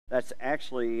That's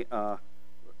actually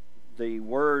the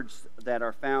words that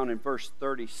are found in verse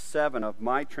 37 of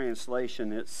my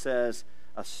translation. It says,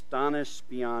 astonished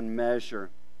beyond measure.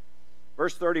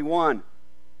 Verse 31,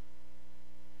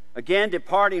 again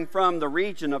departing from the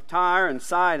region of Tyre and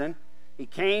Sidon, he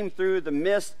came through the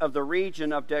midst of the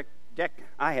region of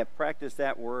I have practiced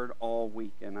that word all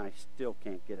week, and I still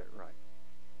can't get it right.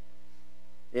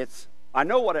 I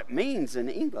know what it means in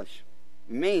English.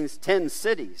 It means 10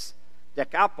 cities,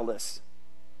 Decapolis,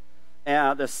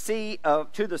 to the Sea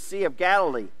of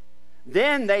Galilee.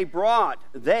 Then that's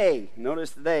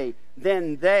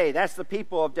the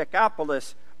people of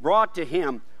Decapolis, brought to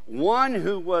him one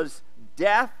who was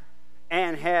deaf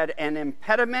and had an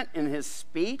impediment in his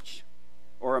speech,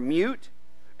 or a mute,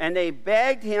 and they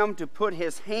begged him to put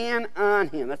his hand on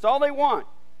him. That's all they want.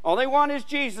 All they want is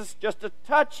Jesus, just to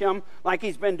touch him like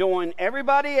he's been doing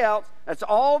everybody else. That's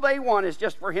all they want, is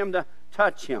just for him to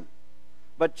touch him.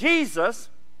 But Jesus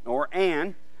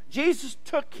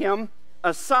took him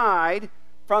aside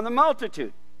from the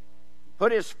multitude,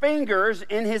 put his fingers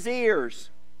in his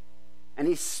ears, and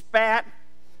he spat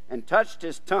and touched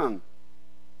his tongue.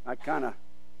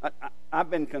 I've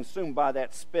been consumed by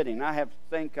that spitting. I've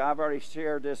already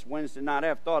shared this Wednesday night.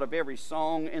 I've thought of every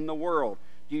song in the world.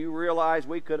 Do you realize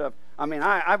we could have,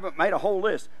 I've made a whole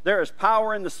list. There is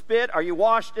power in the spit. Are you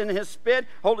washed in his spit?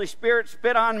 Holy Spirit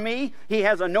spit on me. He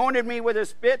has anointed me with his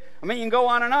spit. You can go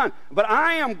on and on. But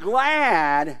I am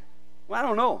glad, I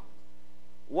don't know.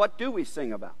 What do we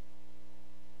sing about?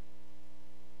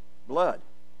 Blood.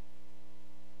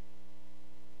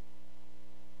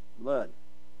 Blood.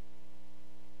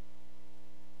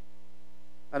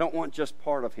 I don't want just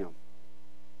part of him.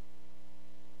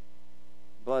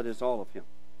 Blood is all of him.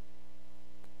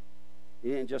 He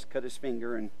didn't just cut his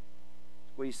finger and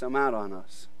squeeze some out on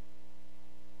us.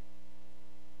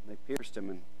 They pierced him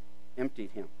and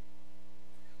emptied him.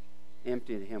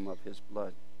 Emptied him of his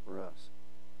blood for us.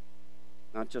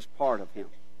 Not just part of him,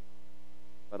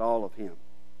 but all of him.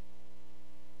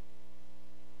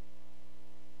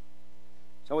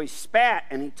 So he spat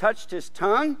and he touched his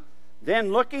tongue.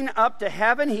 Then looking up to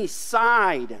heaven, he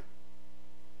sighed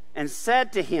and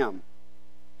said to him,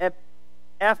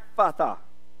 Ephphatha,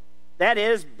 that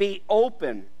is, be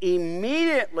open.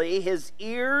 Immediately his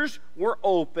ears were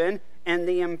open, and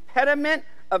the impediment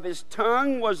of his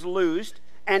tongue was loosed,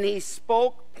 and he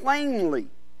spoke plainly.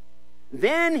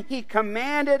 Then he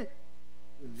commanded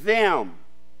them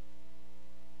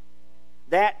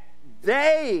that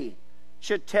they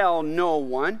should tell no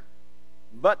one,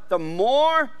 but the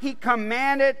more he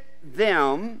commanded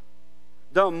them,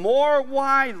 the more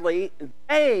widely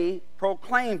they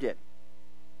proclaimed it.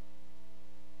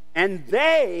 And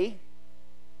they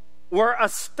were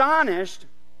astonished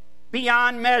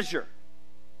beyond measure,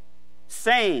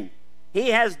 saying, he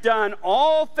has done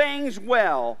all things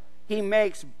well. He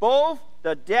makes both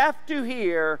the deaf to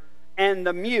hear and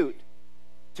the mute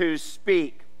to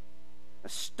speak.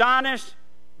 Astonished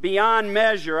beyond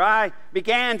measure. I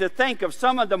began to think of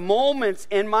some of the moments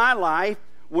in my life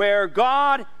where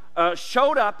God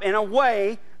showed up in a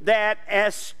way that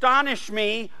astonished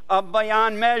me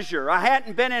beyond measure. I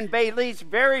hadn't been in Belize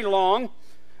very long,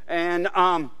 and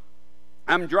I'm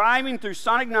driving through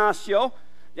San Ignacio.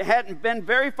 It hadn't been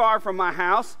very far from my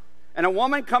house, and a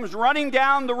woman comes running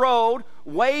down the road,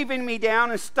 waving me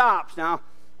down, and stops. Now,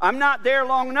 I'm not there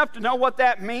long enough to know what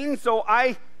that means, so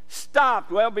I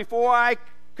stopped. Well, before I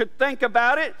could think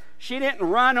about it, she didn't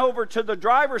run over to the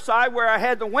driver's side where I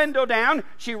had the window down.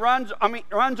 She runs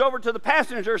over to the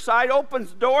passenger side,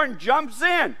 opens the door, and jumps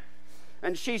in.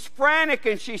 And she's frantic,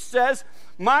 and she says,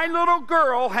 my little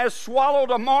girl has swallowed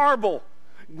a marble.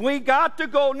 We got to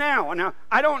go now. Now,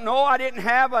 I don't know. I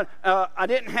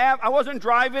wasn't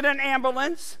driving an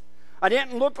ambulance. I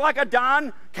didn't look like a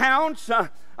Don Counts. I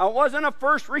wasn't a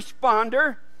first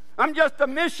responder. I'm just a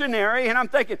missionary, and I'm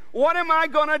thinking, what am I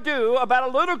going to do about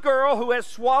a little girl who has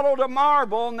swallowed a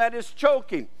marble and that is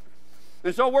choking?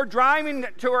 And so we're driving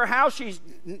to her house. She's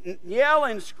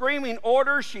yelling, screaming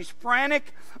orders. She's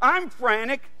frantic. I'm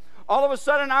frantic. All of a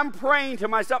sudden, I'm praying to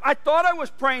myself. I thought I was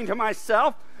praying to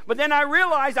myself, but then I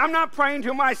realized I'm not praying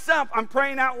to myself. I'm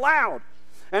praying out loud.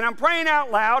 And I'm praying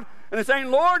out loud, and I'm saying,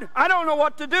 Lord, I don't know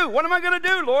what to do. What am I going to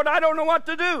do, Lord? I don't know what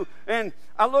to do. And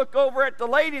I look over at the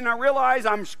lady, and I realize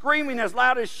I'm screaming as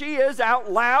loud as she is, out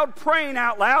loud, praying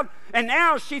out loud. And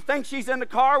now she thinks she's in the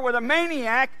car with a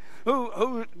maniac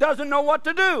who doesn't know what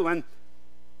to do.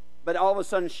 But all of a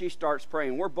sudden, she starts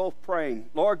praying. We're both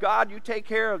praying. Lord God, you take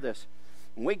care of this.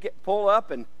 And we pull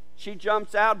up, and she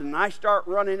jumps out, and I start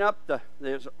running up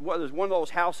there's one of those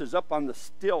houses up on the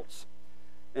stilts.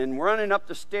 And we're running up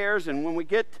the stairs, and when we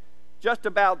get just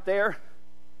about there,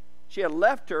 she had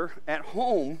left her at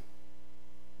home,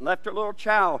 left her little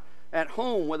child at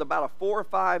home with about a 4 or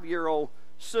 5-year-old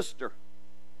sister.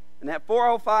 And that 4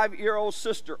 or 5-year-old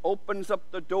sister opens up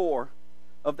the door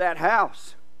of that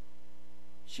house.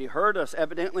 She heard us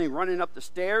evidently running up the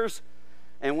stairs,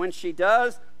 and when she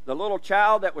does, the little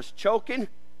child that was choking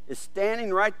is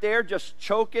standing right there just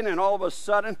choking, and all of a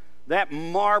sudden that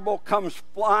marble comes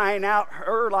flying out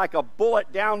her like a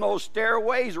bullet down those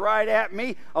stairways right at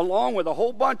me, along with a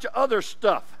whole bunch of other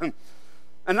stuff. And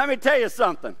let me tell you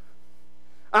something.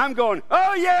 I'm going,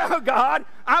 oh yeah, God.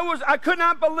 I could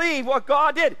not believe what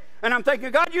God did. And I'm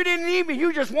thinking, God, you didn't need me.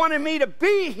 You just wanted me to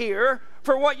be here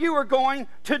for what you were going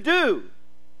to do.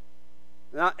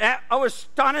 I was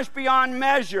astonished beyond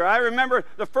measure. I remember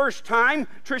the first time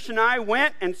Trish and I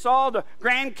went and saw the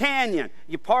Grand Canyon.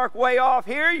 You park way off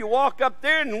here, you walk up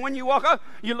there, and when you walk up,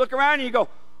 you look around and you go,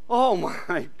 oh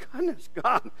my goodness,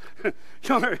 God.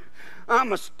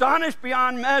 I'm astonished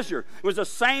beyond measure. It was the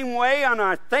same way on,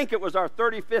 I think it was our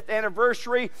 35th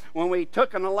anniversary when we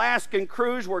took an Alaskan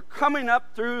cruise. We're coming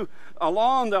up through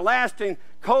along the Alaskan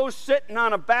coast, sitting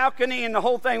on a balcony, and the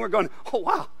whole thing, we're going, oh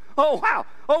wow. Oh, wow.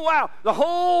 Oh, wow. The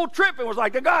whole trip, it was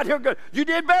like, God, you're good. You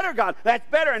did better, God. That's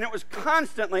better. And it was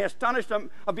constantly astonished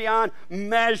beyond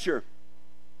measure.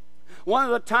 One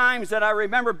of the times that I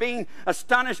remember being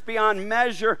astonished beyond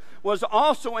measure was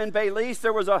also in Belize.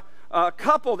 There was a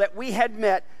couple that we had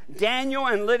met, Daniel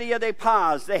and Lydia de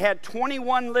Paz. They had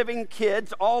 21 living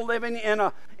kids, all living in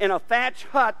a thatch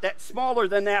hut that's smaller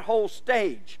than that whole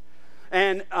stage.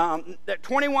 And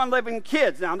 21 living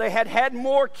kids. Now, they had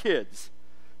more kids.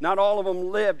 Not all of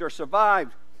them lived or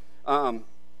survived.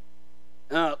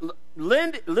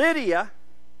 Lydia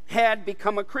had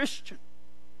become a Christian.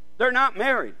 They're not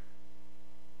married.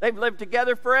 They've lived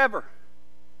together forever.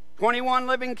 21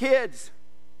 living kids.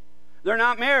 They're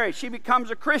not married. She becomes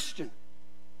a Christian.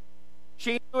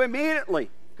 She knew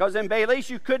immediately, because in Belize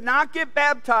you could not get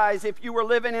baptized if you were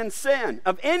living in sin,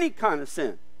 of any kind of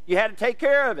sin. You had to take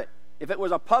care of it. If it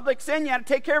was a public sin, you had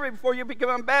to take care of it before you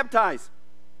became baptized.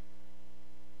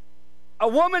 A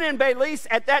woman in Belize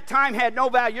at that time had no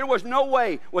value. There was no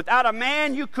way. Without a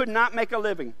man, you could not make a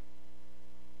living.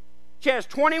 She has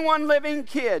 21 living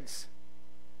kids.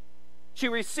 She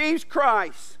receives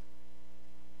Christ.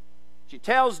 She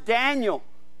tells Daniel,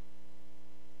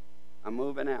 I'm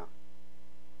moving out.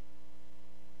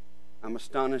 I'm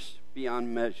astonished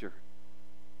beyond measure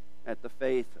at the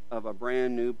faith of a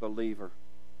brand new believer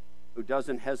who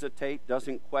doesn't hesitate,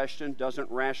 doesn't question,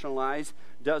 doesn't rationalize,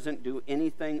 doesn't do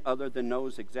anything other than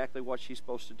knows exactly what she's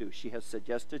supposed to do. She has said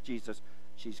yes to Jesus.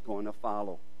 She's going to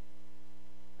follow.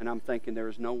 And I'm thinking, there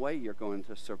is no way you're going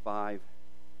to survive.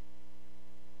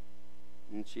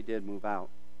 And she did move out.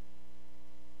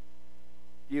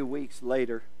 A few weeks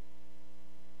later,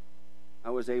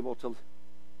 I was able to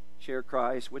share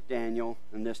Christ with Daniel,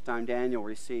 and this time Daniel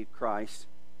received Christ.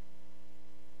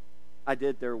 I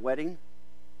did their wedding.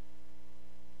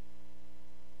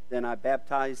 Then I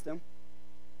baptized them.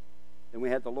 Then we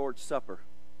had the Lord's Supper.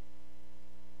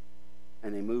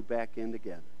 And they moved back in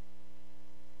together.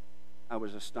 I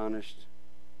was astonished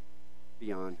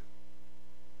beyond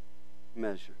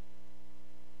measure.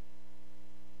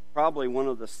 Probably one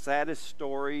of the saddest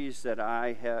stories that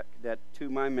I had, that to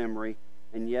my memory,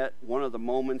 and yet one of the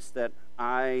moments that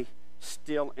I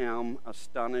still am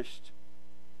astonished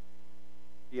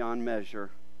beyond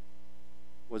measure,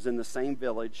 was in the same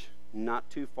village, not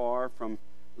too far from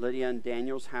Lydia and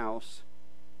Daniel's house.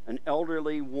 An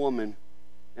elderly woman.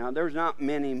 Now, there's not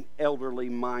many elderly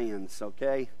Mayans,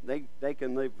 okay? They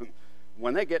can live,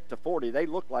 when they get to 40, they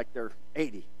look like they're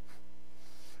 80.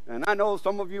 And I know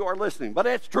some of you are listening, but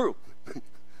it's true.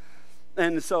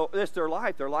 And so it's their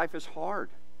life. Their life is hard.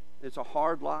 It's a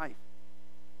hard life.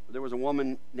 There was a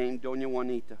woman named Doña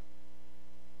Juanita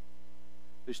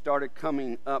who started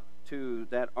coming up to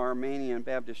that Armenian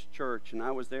Baptist church, and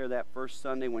I was there that first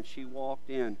Sunday when she walked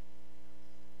in.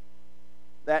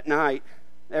 That night,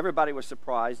 everybody was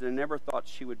surprised and never thought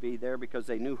she would be there because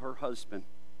they knew her husband.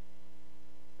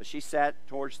 But she sat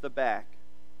towards the back.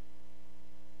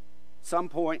 Some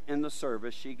point in the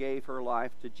service, she gave her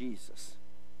life to Jesus.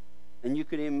 And you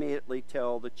could immediately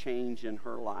tell the change in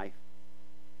her life.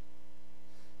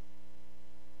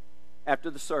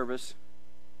 After the service,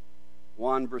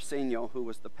 Juan Brasino, who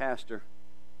was the pastor,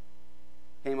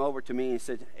 came over to me and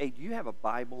said, hey, do you have a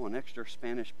Bible, an extra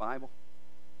Spanish Bible?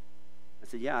 I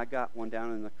said, yeah, I got one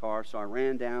down in the car. So I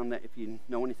ran down. That. If you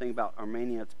know anything about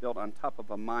Armenia, it's built on top of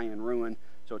a Mayan ruin,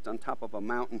 so it's on top of a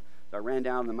mountain. So I ran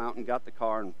down the mountain, got the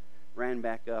car, and ran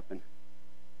back up and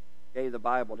gave the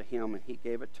Bible to him, and he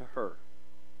gave it to her.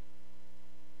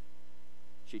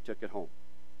 she took it home.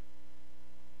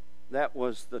 That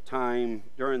was the time,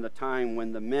 during the time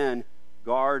when the men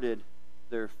guarded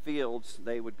their fields.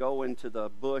 They would go into the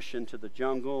bush, into the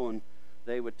jungle, and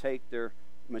they would take their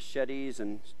machetes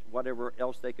and whatever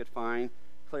else they could find,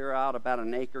 clear out about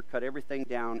an acre, cut everything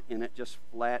down in it just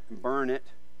flat, burn it,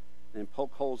 and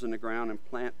poke holes in the ground and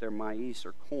plant their maize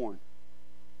or corn.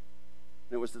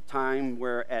 And it was the time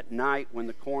where at night when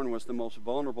the corn was the most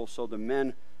vulnerable, so the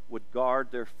men would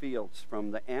guard their fields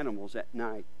from the animals at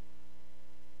night.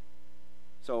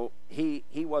 So he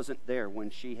wasn't there when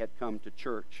she had come to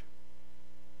church.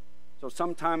 So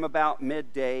sometime about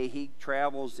midday, he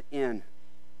travels in.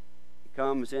 He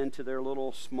comes into their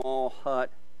little small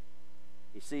hut.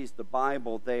 He sees the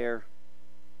Bible there.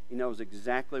 He knows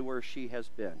exactly where she has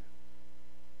been.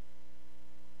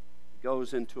 He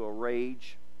goes into a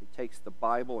rage. He takes the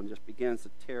Bible and just begins to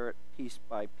tear it piece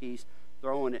by piece,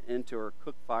 throwing it into her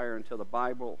cook fire until the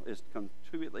Bible is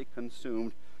completely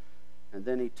consumed. And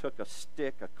then he took a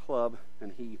stick, a club,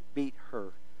 and he beat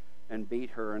her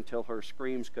until her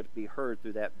screams could be heard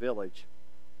through that village.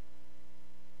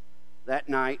 That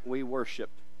night we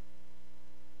worshiped.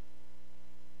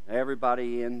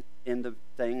 Everybody in the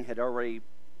thing had already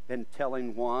been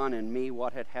telling Juan and me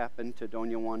what had happened to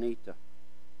Doña Juanita.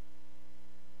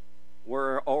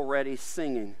 We're already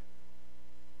singing.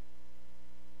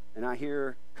 And I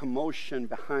hear commotion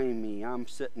behind me. I'm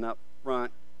sitting up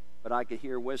front, but I could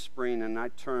hear whispering, and I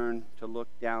turn to look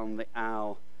down the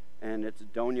aisle, and it's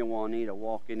Doña Juanita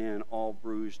walking in, all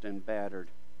bruised and battered.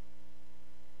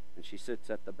 And she sits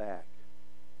at the back,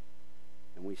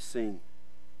 and we sing.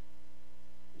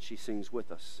 And she sings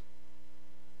with us.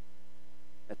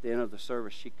 At the end of the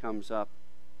service, she comes up,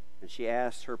 and she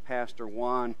asks her pastor,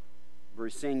 Juan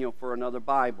Briceño, for another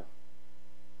Bible.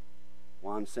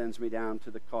 Juan sends me down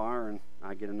to the car, and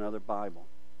I get another Bible.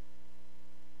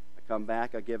 I come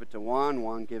back, I give it to Juan.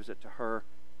 Juan gives it to her.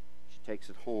 She takes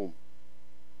it home.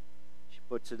 She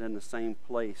puts it in the same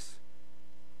place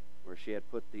where she had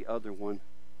put the other one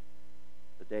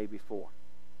the day before.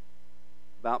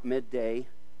 About midday,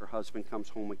 her husband comes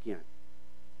home again.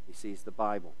 He sees the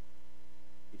Bible.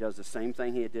 He does the same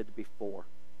thing he did before.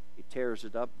 He tears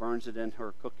it up, burns it in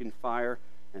her cooking fire,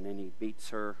 and then he beats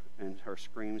her, and her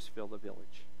screams fill the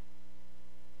village.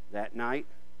 That night,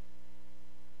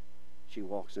 she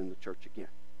walks in the church again.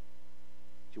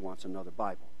 She wants another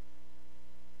Bible.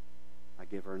 I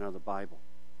give her another Bible.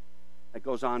 That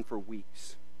goes on for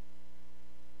weeks.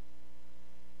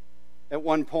 At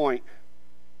one point,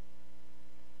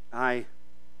 I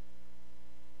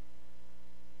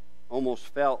almost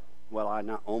felt,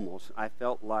 I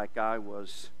felt like I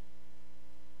was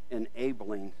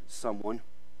enabling someone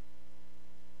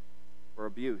for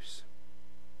abuse.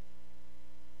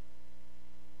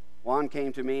 Juan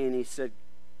came to me and he said,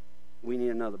 we need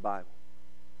another Bible.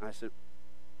 I said,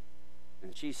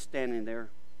 and she's standing there,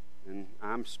 and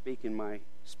I'm speaking my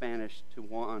Spanish to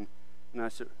Juan, and I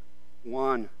said,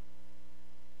 Juan,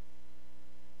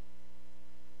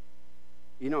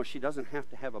 you know, she doesn't have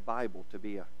to have a Bible to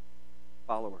be a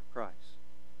follower of Christ.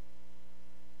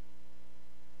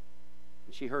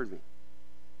 And she heard me.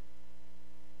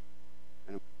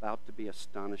 And I'm about to be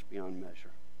astonished beyond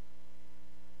measure.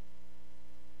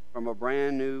 From a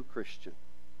brand new Christian,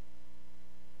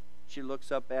 she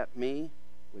looks up at me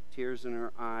with tears in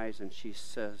her eyes and she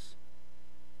says,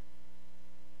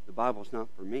 the Bible's not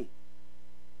for me.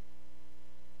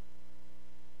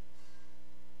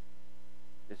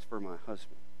 It's for my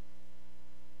husband.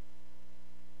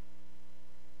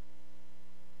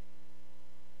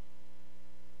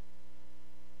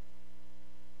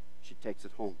 She takes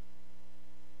it home,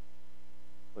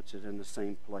 puts it in the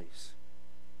same place.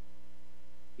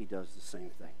 He does the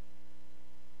same thing.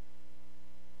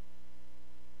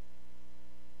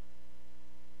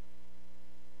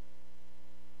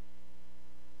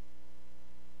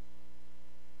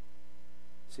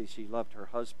 See, she loved her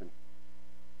husband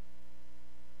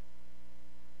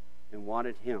and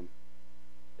wanted him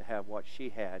to have what she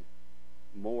had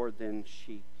more than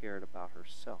she cared about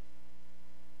herself.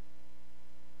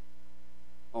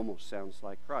 Almost sounds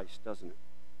like Christ, doesn't it?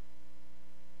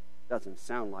 Doesn't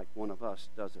sound like one of us,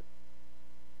 does it?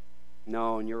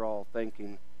 No, and you're all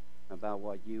thinking about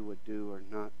what you would do or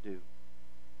not do.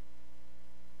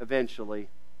 Eventually,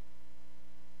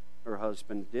 her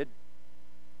husband did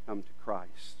come to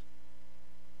Christ.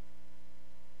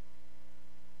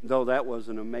 Though that was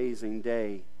an amazing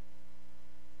day,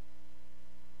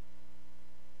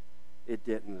 it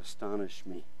didn't astonish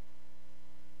me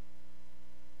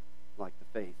like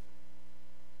the faith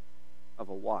of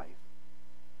a wife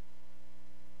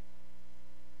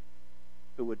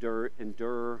who would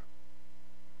endure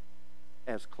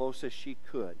as close as she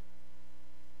could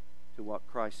to what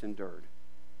Christ endured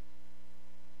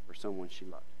for someone she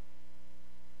loved.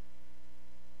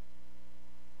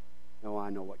 No, I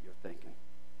know what you're thinking.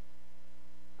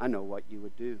 I know what you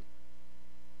would do.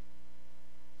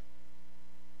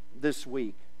 This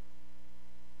week,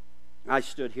 I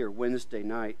stood here Wednesday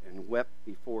night and wept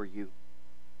before you.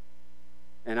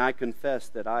 And I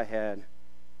confessed that I had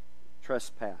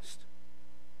trespassed.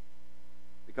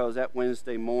 Because that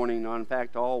Wednesday morning, in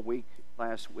fact, all week,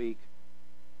 last week,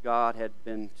 God had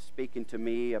been speaking to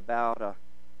me about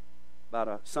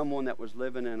someone that was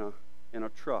living in a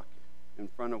truck in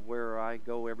front of where I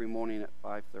go every morning at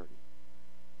 5:30.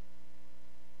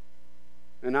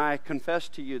 And I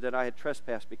confessed to you that I had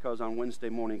trespassed because on Wednesday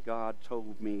morning God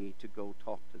told me to go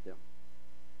talk to them.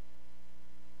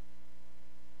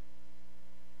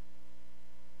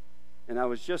 And I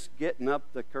was just getting up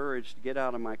the courage to get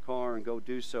out of my car and go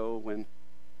do so when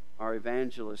our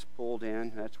evangelist pulled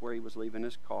in. That's where he was leaving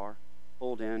his car.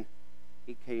 Pulled in.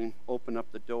 He came, opened up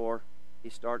the door. He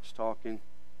starts talking.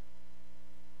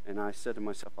 And I said to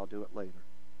myself, I'll do it later.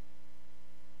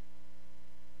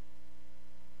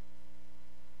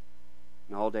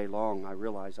 And all day long, I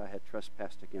realized I had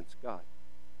trespassed against God.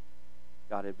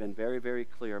 God had been very, very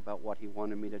clear about what He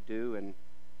wanted me to do, and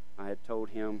I had told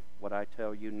Him what I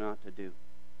tell you not to do.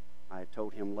 I had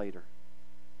told Him later,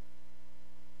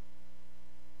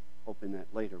 hoping that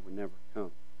later would never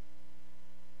come.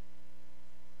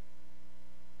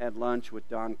 Had lunch with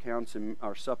Don Counts and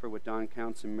our supper with Don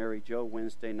Counts and Mary Jo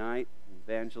Wednesday night.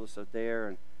 Evangelists are there,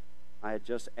 and I had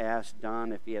just asked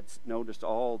Don if he had noticed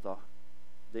all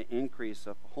the increase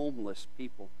of homeless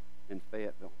people in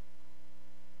Fayetteville.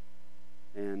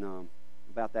 And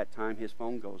about that time, his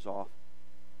phone goes off.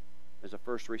 As a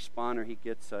first responder, he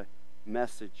gets a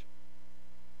message.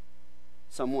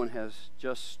 Someone has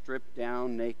just stripped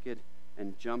down naked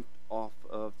and jumped off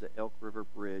of the Elk River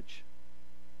Bridge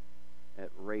at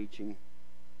Raging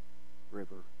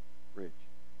River Bridge,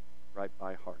 right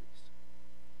by Hardy's.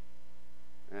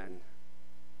 And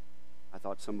I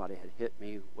thought somebody had hit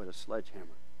me with a sledgehammer.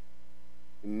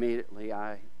 Immediately,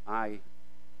 I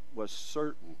was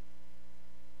certain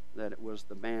that it was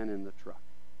the man in the truck.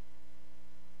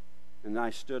 And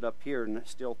I stood up here and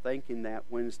still thinking that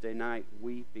Wednesday night,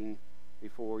 weeping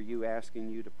before you, asking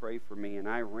you to pray for me. And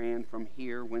I ran from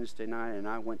here Wednesday night and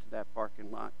I went to that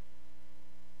parking lot.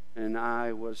 And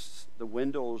the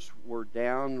windows were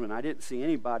down and I didn't see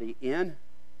anybody in.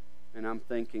 And I'm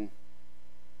thinking,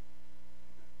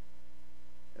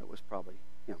 it was probably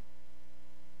him.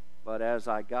 But as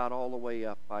I got all the way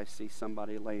up, I see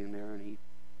somebody laying there and he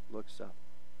looks up.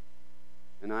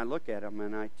 And I look at him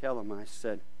and I tell him, I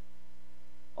said,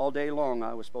 all day long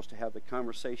I was supposed to have the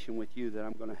conversation with you that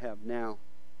I'm going to have now.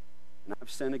 And I've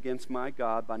sinned against my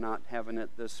God by not having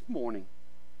it this morning.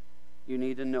 You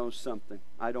need to know something.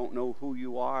 I don't know who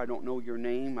you are. I don't know your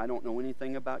name. I don't know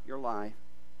anything about your life.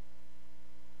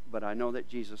 But I know that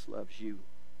Jesus loves you.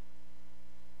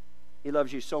 He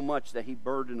loves you so much that He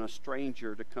burdened a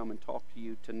stranger to come and talk to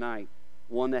you tonight.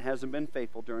 One that hasn't been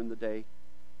faithful during the day.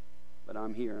 But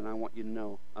I'm here and I want you to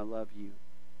know I love you.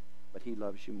 But He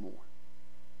loves you more.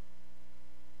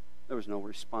 There was no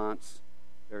response.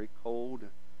 Very cold,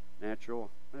 natural.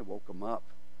 I woke him up.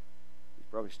 He's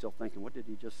probably still thinking, what did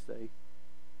he just say?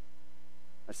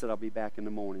 I said, I'll be back in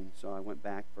the morning. So I went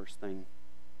back first thing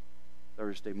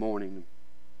Thursday morning.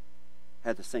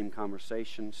 Had the same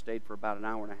conversation. Stayed for about an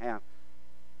hour and a half.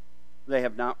 They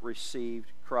have not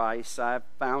received Christ. I've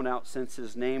found out since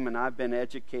his name, and I've been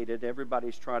educated.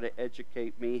 Everybody's tried to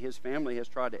educate me. His family has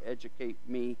tried to educate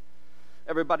me.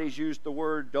 Everybody's used the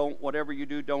word, whatever you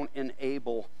do, don't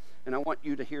enable. And I want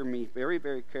you to hear me very,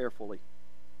 very carefully.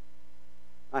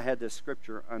 I had this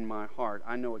scripture on my heart.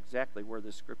 I know exactly where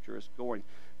this scripture is going.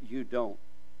 You don't.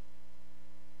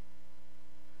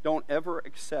 Don't ever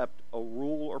accept a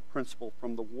rule or principle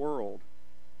from the world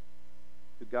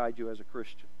to guide you as a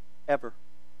Christian. Ever.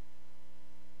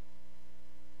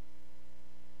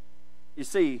 You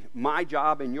see, my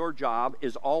job and your job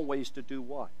is always to do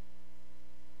what?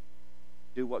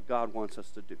 Do what God wants us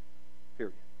to do.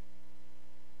 Period.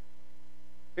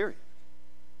 Period.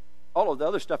 All of the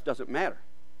other stuff doesn't matter.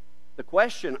 The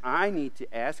question I need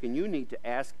to ask, and you need to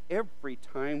ask every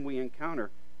time we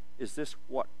encounter, is this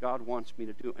what God wants me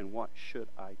to do, and what should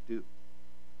I do?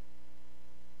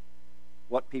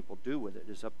 What people do with it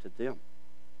is up to them.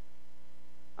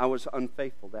 I was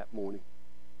unfaithful that morning.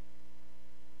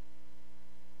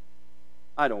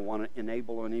 I don't want to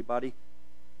enable anybody,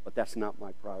 but that's not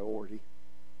my priority.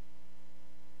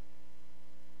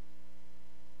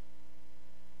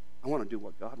 I want to do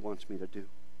what God wants me to do.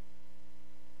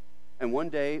 And one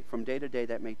day, from day to day,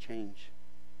 that may change.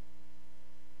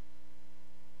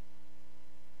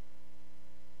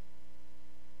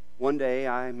 One day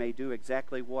I may do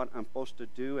exactly what I'm supposed to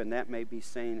do, and that may be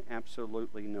saying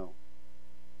absolutely no.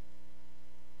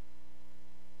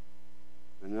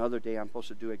 Another day I'm supposed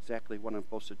to do exactly what I'm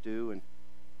supposed to do,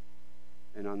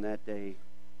 and on that day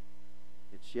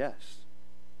it's yes.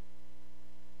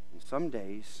 And some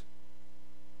days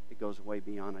it goes way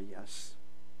beyond a yes.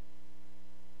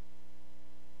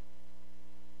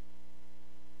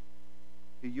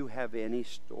 Do you have any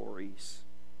stories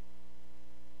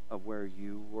of where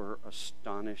you were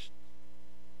astonished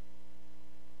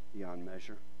beyond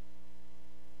measure?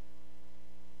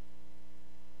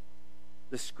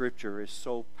 This scripture is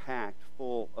so packed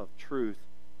full of truth.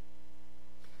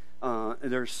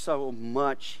 There's so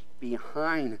much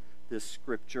behind this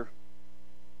scripture.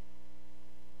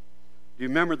 Do you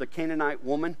remember the Canaanite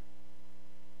woman?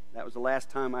 That was the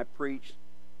last time I preached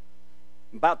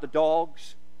about the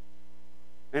dogs.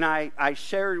 And I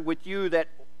shared with you that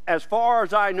as far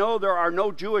as I know, there are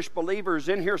no Jewish believers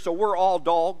in here, so we're all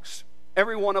dogs.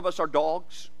 Every one of us are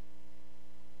dogs.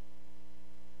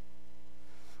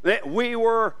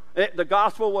 The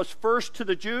gospel was first to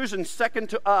the Jews and second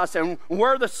to us, and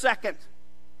we're the second.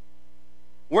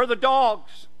 We're the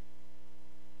dogs.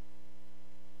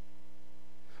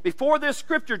 Before this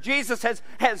scripture, Jesus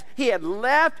he had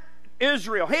left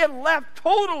Israel. He had left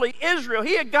totally Israel.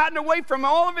 He had gotten away from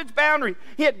all of its boundaries.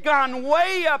 He had gone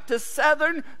way up to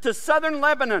southern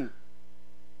Lebanon.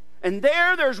 And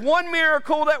there's one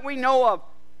miracle that we know of.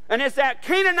 And it's that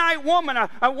Canaanite woman,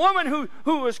 a woman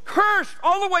who was cursed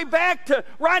all the way back to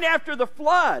right after the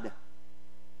flood.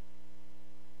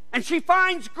 And she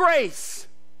finds grace.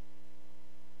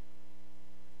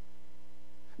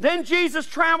 Then Jesus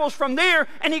travels from there,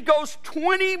 and he goes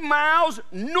 20 miles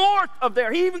north of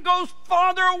there. He even goes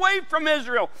farther away from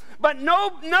Israel. But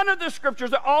none of the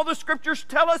scriptures, all the scriptures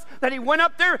tell us that he went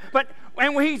up there,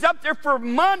 and he's up there for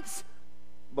months,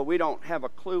 but we don't have a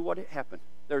clue what happened.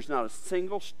 There's not a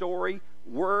single story,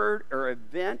 word, or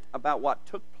event about what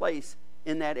took place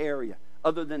in that area,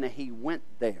 other than that he went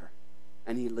there,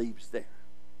 and he leaves there.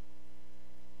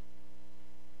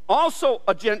 Also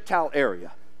a Gentile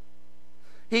area.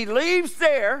 He leaves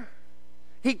there,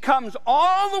 he comes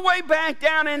all the way back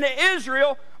down into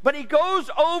Israel, but he goes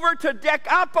over to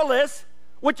Decapolis,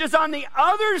 which is on the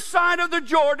other side of the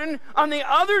Jordan, on the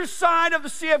other side of the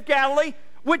Sea of Galilee,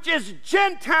 which is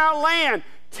Gentile land.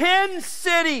 10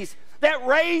 cities that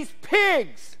raise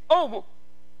pigs. Oh,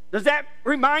 does that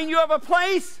remind you of a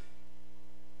place?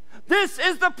 This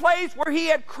is the place where he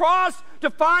had crossed to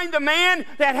find the man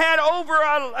that had over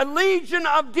a legion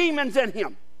of demons in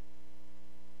him.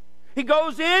 He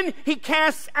goes in, he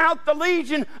casts out the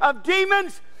legion of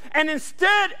demons, and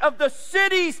instead of the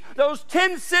cities, those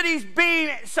 10 cities being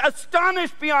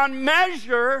astonished beyond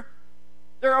measure,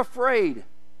 they're afraid.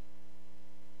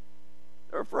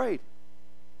 They're afraid.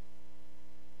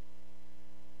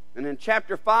 And in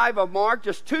chapter 5 of Mark,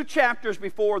 just 2 chapters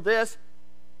before this,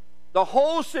 the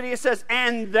whole city, it says,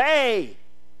 and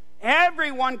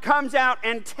everyone comes out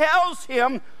and tells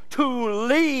him to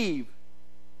leave.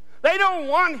 They don't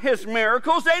want his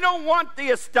miracles. They don't want the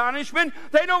astonishment.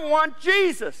 They don't want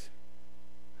Jesus.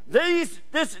 This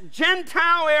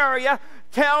Gentile area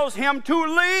tells him to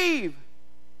leave.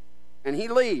 And he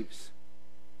leaves.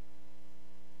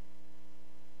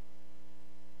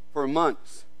 For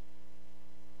months.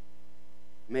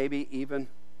 Maybe even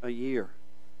a year.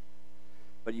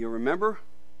 But you remember?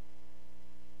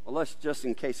 Well, let's just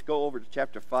in case go over to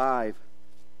chapter 5.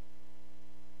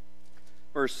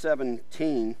 Verse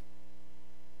 17.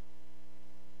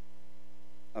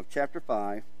 Of chapter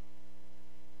 5.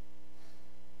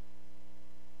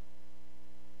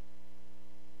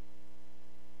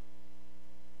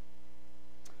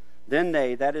 Then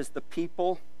they, that is the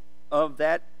people of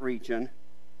that region,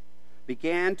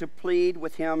 began to plead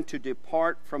with him to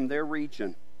depart from their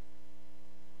region.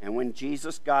 And when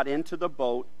Jesus got into the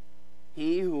boat,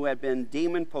 he who had been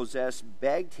demon-possessed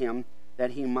begged him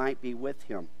that he might be with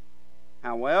him.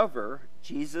 However,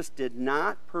 Jesus did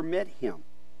not permit him,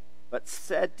 but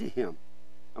said to him,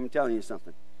 I'm telling you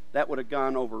something, that would have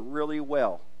gone over really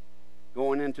well,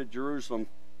 going into Jerusalem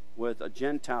with a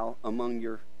Gentile among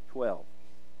your 12.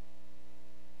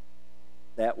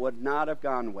 That would not have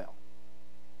gone well.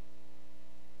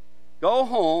 Go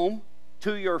home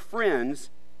to your friends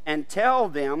and tell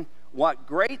them what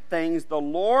great things the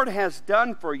Lord has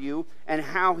done for you and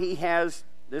how he has,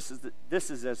 this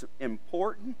is as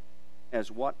important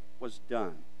as what was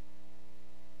done,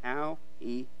 how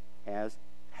he has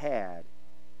had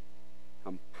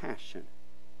compassion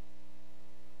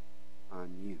on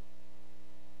you.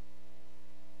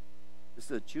 This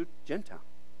is a Gentile.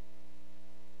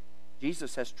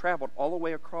 Jesus has traveled all the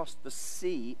way across the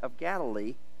Sea of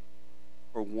Galilee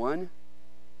for one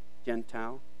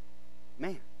Gentile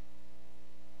man.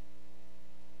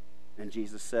 And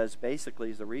Jesus says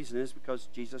basically the reason is because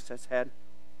Jesus has had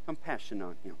compassion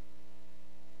on him.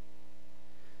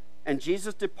 And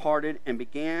Jesus departed and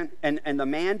began, and the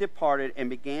man departed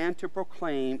and began to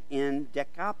proclaim in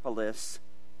Decapolis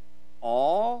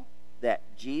all that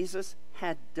Jesus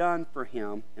had done for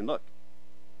him. And look,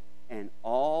 and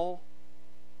all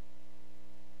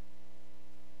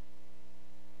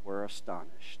were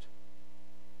astonished.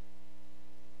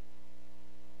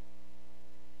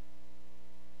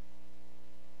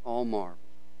 All marveled.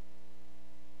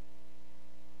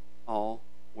 All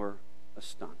were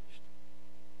astonished.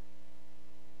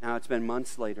 Now it's been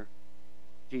months later.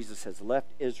 Jesus has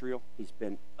left Israel. He's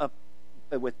been up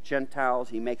with Gentiles.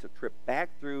 He makes a trip back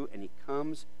through and he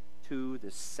comes to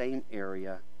the same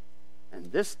area.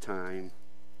 And this time,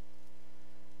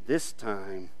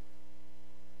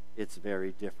 it's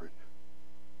very different.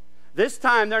 This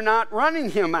time they're not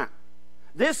running him out.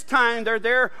 This time they're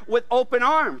there with open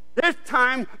arms. This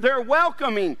time they're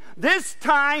welcoming. This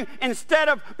time, instead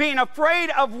of being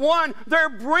afraid of one, they're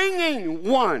bringing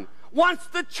one. What's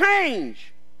the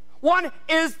change? What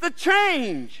is the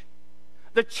change?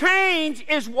 The change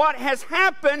is what has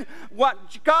happened,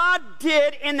 what God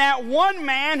did in that one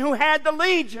man who had the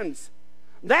legions.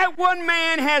 That one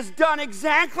man has done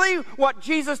exactly what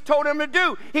Jesus told him to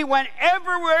do. He went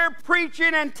everywhere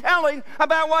preaching and telling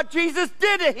about what Jesus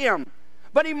did to him.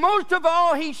 But most of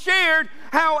all, he shared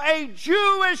how a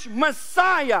Jewish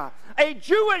Messiah, a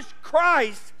Jewish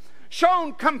Christ,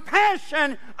 shown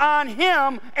compassion on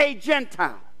him, a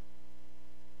Gentile.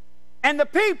 And the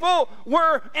people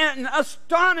were in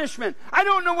astonishment. I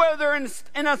don't know whether they're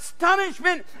in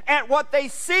astonishment at what they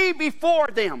see before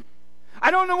them.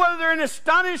 I don't know whether they're in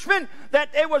astonishment that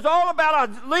it was all about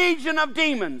a legion of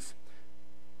demons.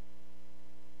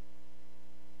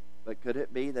 But could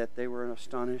it be that they were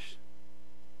astonished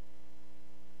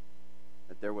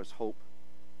that there was hope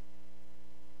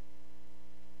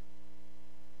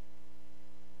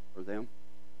for them?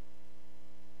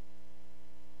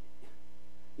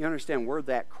 You understand, we're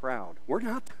that crowd. We're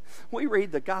not. We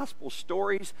read the gospel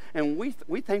stories and we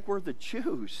think we're the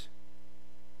Jews.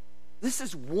 This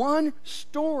is one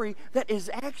story that is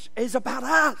about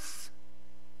us.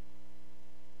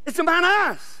 It's about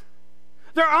us.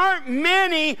 There aren't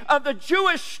many of the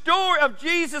Jewish story of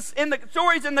Jesus in the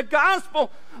stories in the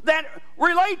gospel that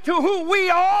relate to who we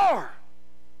are.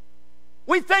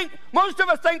 Most of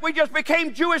us think we just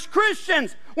became Jewish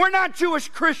Christians. We're not Jewish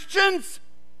Christians.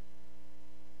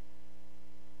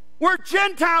 We're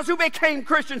Gentiles who became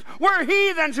Christians. We're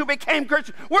heathens who became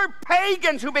Christians. We're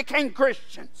pagans who became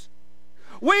Christians.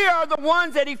 We are the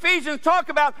ones that Ephesians talk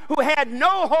about who had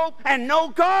no hope and no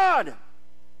God.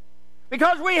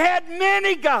 Because we had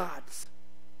many gods.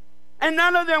 And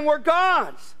none of them were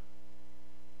gods.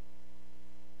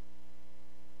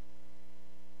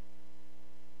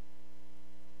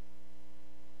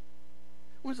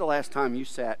 When was the last time you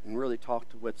sat and really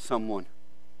talked with someone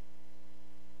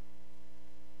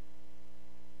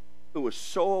who was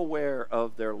so aware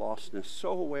of their lostness, so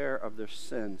aware of their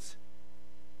sins,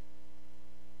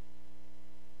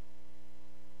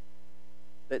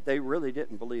 that they really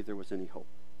didn't believe there was any hope?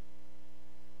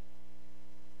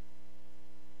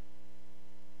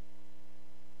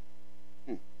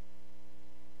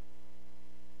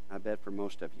 I bet for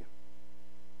most of you,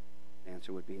 the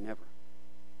answer would be never.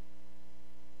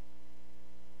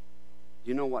 Do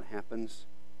you know what happens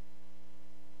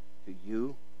to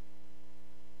you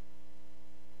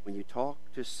when you talk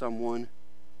to someone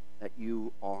that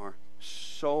you are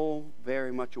so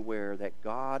very much aware that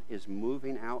God is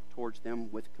moving out towards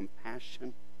them with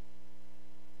compassion,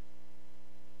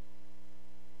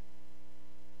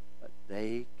 but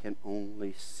they can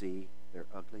only see their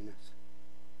ugliness?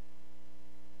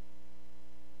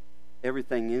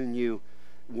 Everything in you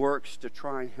works to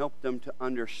try and help them to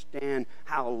understand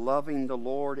how loving the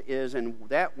Lord is, and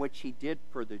that which He did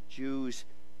for the Jews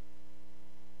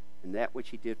and that which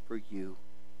He did for you,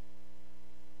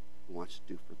 He wants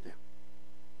to do for them.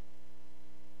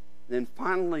 Then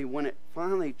finally, when it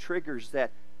finally triggers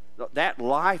that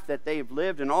life that they've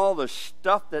lived and all the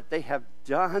stuff that they have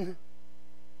done,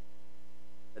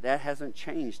 that hasn't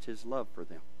changed His love for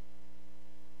them.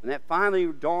 And that finally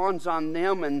dawns on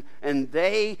them, and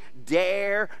they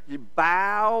dare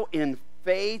bow in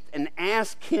faith and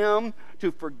ask Him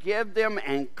to forgive them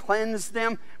and cleanse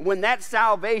them, when that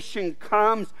salvation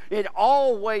comes, it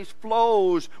always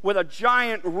flows with a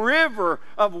giant river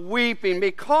of weeping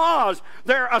because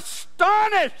they're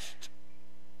astonished,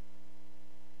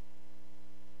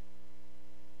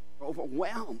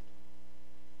 overwhelmed.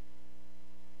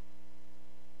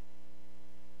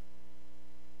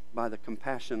 By the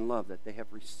compassion and love that they have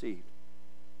received,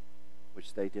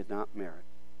 which they did not merit.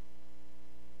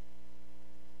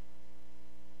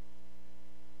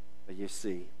 But you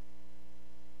see,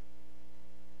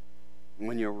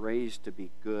 when you're raised to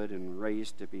be good and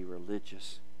raised to be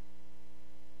religious,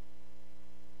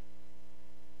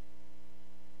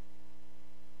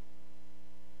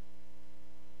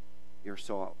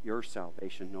 your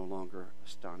salvation no longer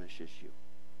astonishes you.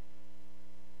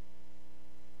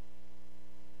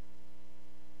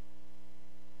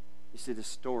 You see, this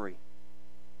story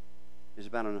is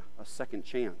about a second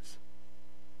chance.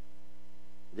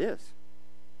 It is.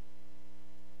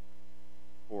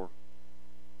 For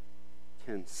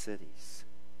 10 cities.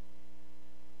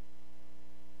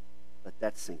 Let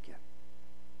that sink in.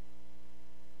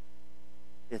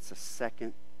 It's a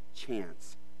second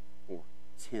chance for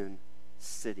 10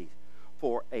 cities.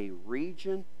 For a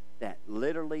region that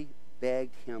literally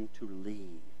begged him to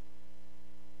leave.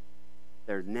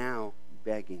 They're now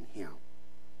begging him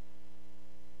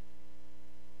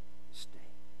to stay.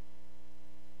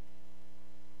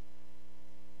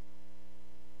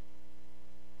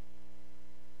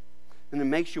 And it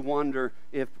makes you wonder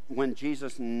if when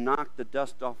Jesus knocked the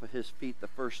dust off of his feet the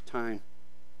first time,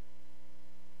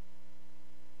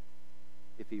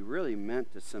 if he really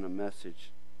meant to send a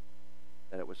message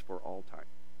that it was for all time.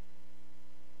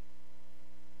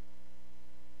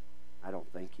 I don't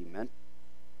think he meant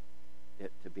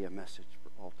it to be a message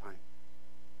for all time,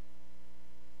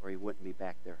 or he wouldn't be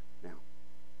back there now.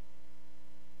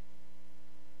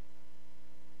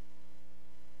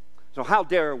 So how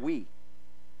dare we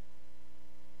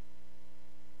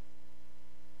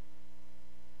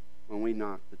when we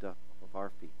knock the dust off of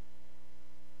our feet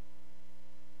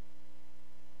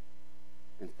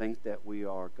and think that we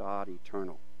are God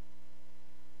eternal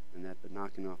and that the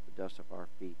knocking off the dust of our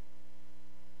feet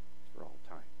is for all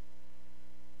time.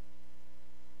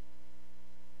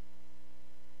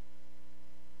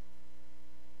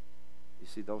 You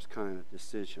see, those kind of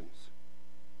decisions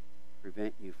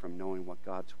prevent you from knowing what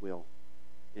God's will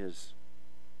is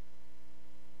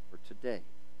for today.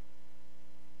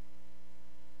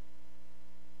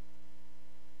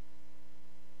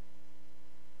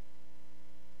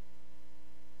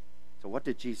 So what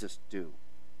did Jesus do?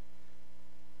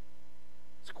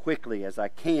 As quickly as I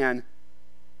can,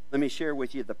 let me share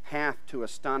with you the path to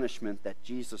astonishment that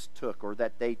Jesus took, or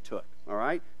that they took. All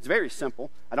right? It's very simple.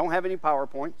 I don't have any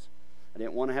PowerPoints. I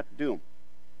didn't want to have to do them.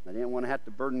 I didn't want to have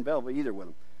to burden Velvet either with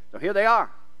them. So here they are.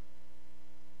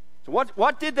 So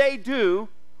what did they do?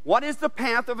 What is the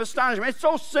path of astonishment? It's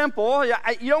so simple. You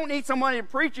don't need somebody to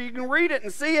preach it. You can read it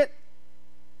and see it.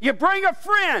 You bring a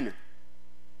friend.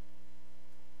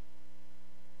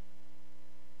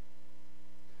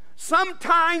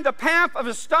 Sometimes the path of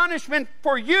astonishment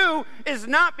for you is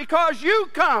not because you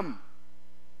come,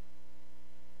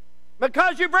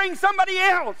 because you bring somebody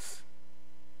else.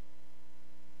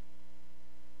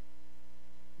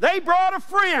 They brought a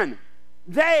friend.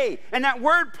 They, and that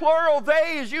word plural,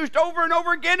 they, is used over and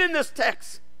over again in this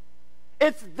text.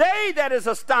 It's they that is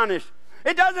astonished.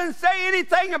 It doesn't say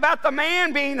anything about the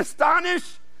man being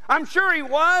astonished. I'm sure he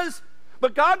was.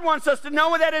 But God wants us to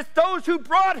know that it's those who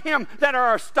brought him that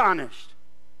are astonished.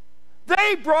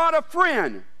 They brought a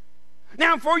friend.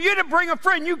 Now, for you to bring a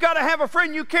friend, you've got to have a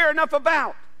friend you care enough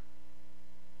about.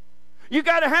 You've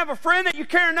got to have a friend that you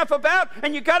care enough about,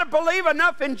 and you've got to believe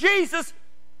enough in Jesus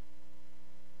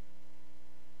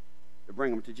to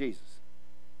bring them to Jesus.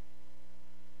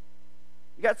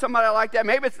 You got somebody like that.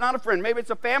 Maybe it's not a friend. Maybe it's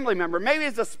a family member. Maybe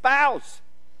it's a spouse.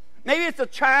 Maybe it's a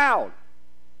child.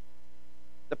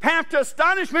 The path to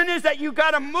astonishment is that you've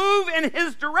got to move in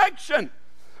his direction.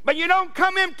 But you don't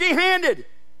come empty-handed.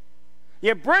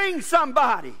 You bring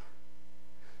somebody.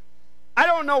 I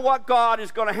don't know what God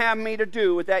is going to have me to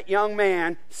do with that young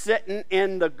man sitting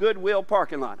in the Goodwill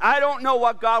parking lot. I don't know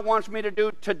what God wants me to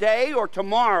do today or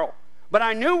tomorrow. But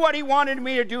I knew what he wanted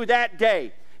me to do that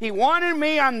day. He wanted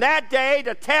me on that day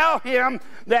to tell him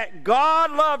that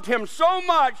God loved him so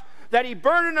much that he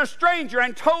burdened a stranger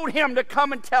and told him to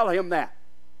come and tell him that.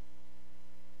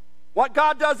 What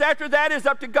God does after that is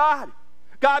up to God.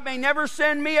 God may never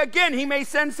send me again. He may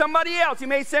send somebody else. He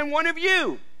may send one of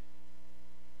you.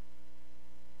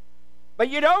 But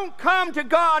you don't come to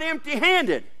God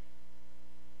empty-handed.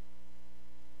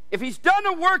 if He's done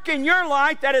a work in your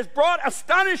life that has brought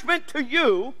astonishment to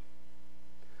you,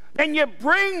 then you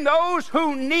bring those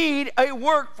who need a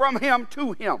work from Him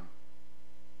to Him.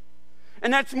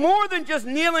 And that's more than just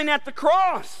kneeling at the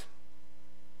cross.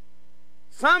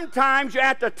 Sometimes you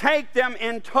have to take them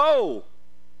in tow.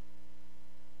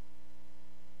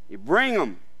 You bring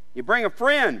them. You bring a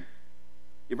friend.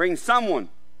 You bring someone.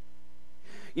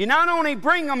 You not only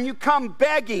bring them, you come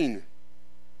begging.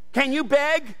 Can you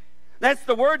beg? That's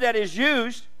the word that is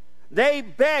used. They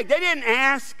begged. They didn't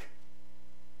ask.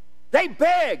 They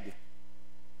begged.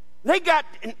 They got,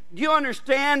 do you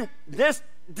understand this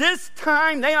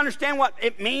time? They understand what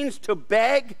it means to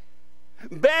beg.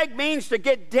 Beg means to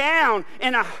get down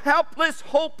in a helpless,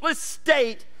 hopeless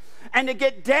state, and to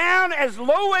get down as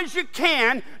low as you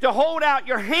can, to hold out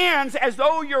your hands as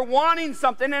though you're wanting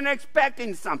something and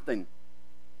expecting something.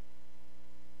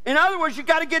 In other words, you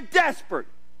got to get desperate.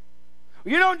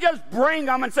 You don't just bring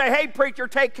them and say, hey, preacher,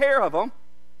 take care of them.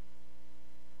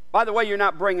 By the way, you're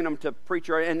not bringing them to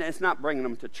preacher, and it's not bringing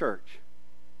them to church.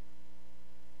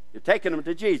 You're taking them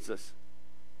to Jesus.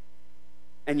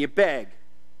 And you beg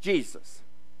Jesus.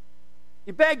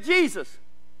 You beg Jesus.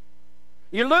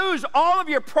 You lose all of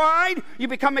your pride. You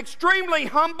become extremely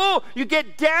humble. You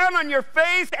get down on your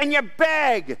face and you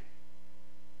beg.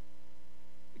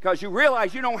 Because you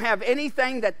realize you don't have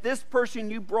anything that this person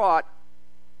you brought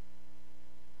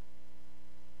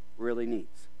really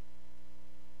needs.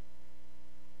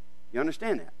 You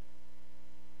understand that?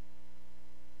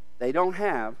 They don't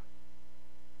have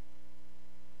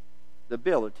the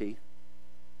ability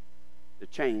to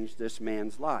change this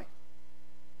man's life.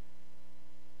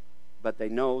 But they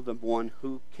know the one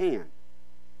who can.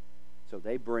 So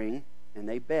they bring and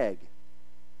they beg.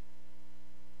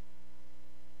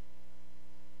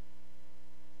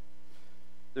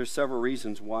 There's several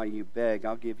reasons why you beg.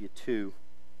 I'll give you two.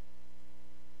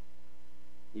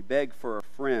 You beg for a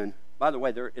friend. By the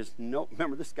way, there is no...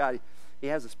 Remember, this guy, he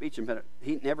has a speech impediment.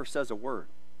 He never says a word.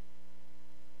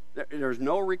 There's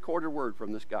no recorded word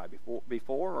from this guy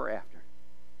before or after.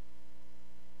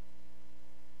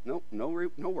 No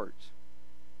words.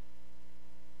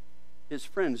 His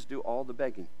friends do all the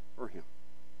begging for him.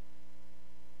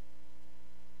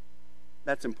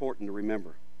 That's important to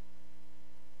remember.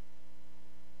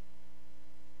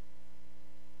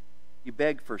 You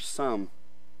beg for some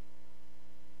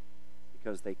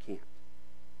because they can't.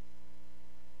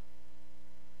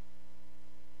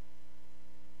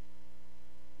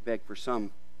 You beg for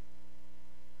some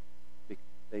because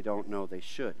they don't know they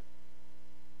should.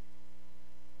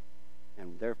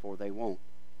 And therefore they won't.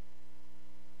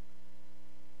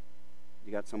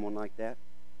 You got someone like that?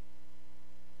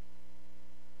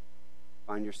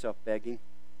 Find yourself begging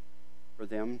for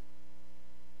them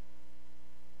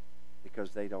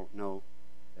because they don't know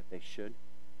that they should?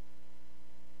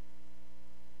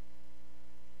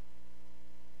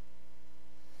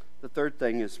 The third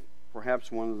thing is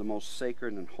perhaps one of the most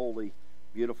sacred and holy,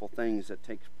 beautiful things that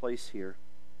takes place here.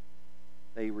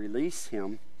 They release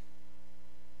him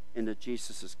into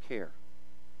Jesus' care.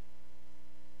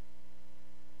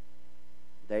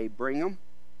 They bring him,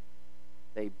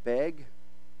 they beg,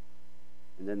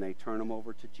 and then they turn him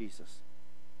over to Jesus.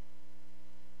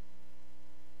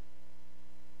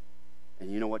 And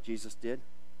you know what Jesus did?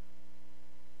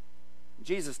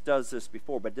 Jesus does this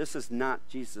before, but this is not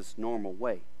Jesus' normal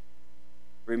way.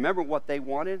 Remember what they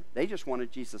wanted? They just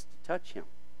wanted Jesus to touch him.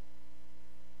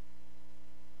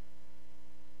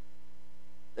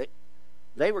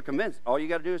 They were convinced all you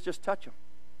got to do is just touch him.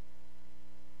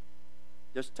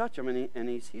 Just touch him and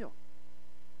he's healed.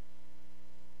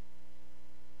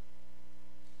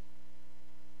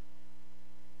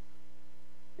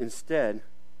 Instead,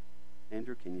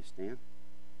 Andrew, can you stand?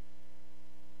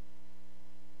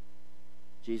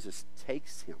 Jesus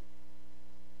takes him.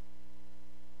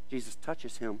 Jesus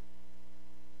touches him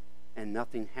and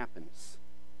nothing happens.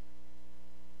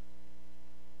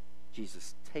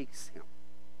 Jesus takes him.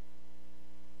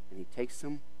 And he takes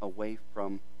him away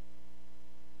from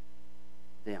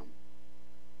them.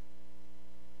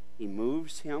 He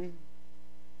moves him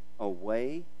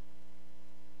away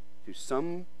to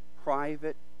some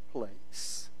private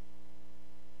place.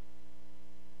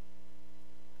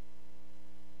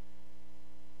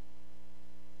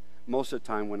 Most of the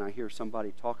time when I hear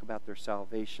somebody talk about their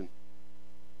salvation,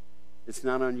 it's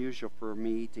not unusual for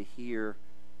me to hear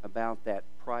about that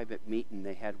private meeting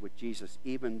they had with Jesus,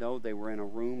 even though they were in a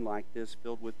room like this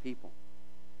filled with people.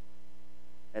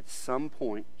 At some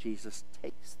point, Jesus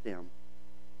takes them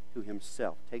to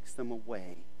himself, takes them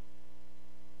away.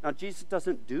 Now, Jesus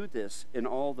doesn't do this in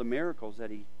all the miracles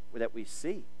that we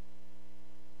see.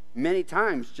 Many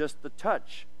times, just the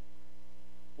touch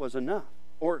was enough.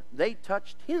 Or they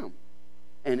touched him,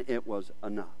 and it was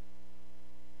enough.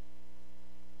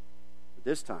 But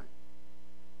this time,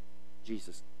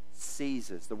 Jesus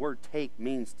seizes. The word take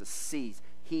means to seize.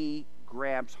 He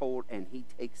grabs hold and he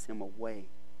takes him away.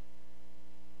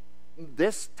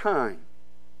 This time,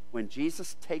 when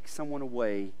Jesus takes someone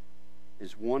away,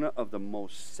 is one of the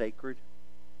most sacred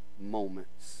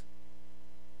moments.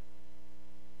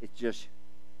 It's just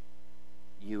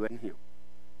you and him.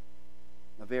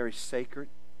 A very sacred,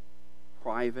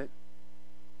 private.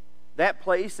 That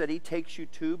place that he takes you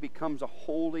to becomes a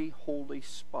holy, holy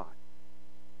spot.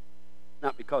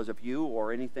 Not because of you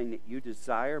or anything that you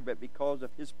desire, but because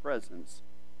of his presence.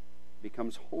 It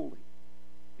becomes holy.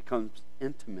 It becomes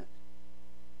intimate.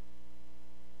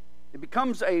 It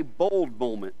becomes a bold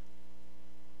moment.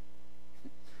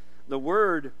 The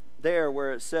word there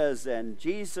where it says, and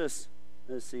Jesus,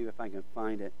 let's see if I can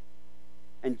find it.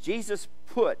 And Jesus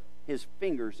put his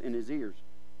fingers in his ears.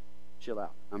 Chill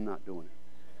out. I'm not doing it.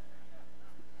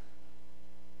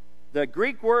 The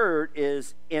Greek word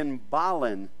is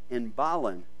embalin.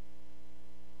 Embalin.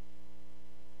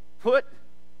 Put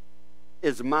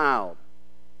is mild.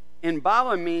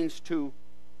 Embalin means to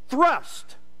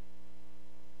thrust.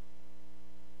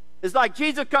 It's like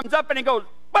Jesus comes up and he goes,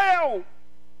 bow!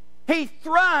 He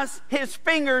thrusts his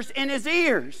fingers in his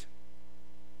ears.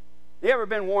 You ever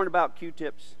been warned about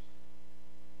Q-tips?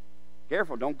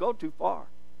 Careful, don't go too far.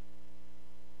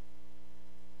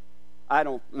 I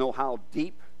don't know how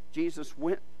deep Jesus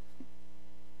went,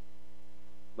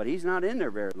 but he's not in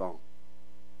there very long.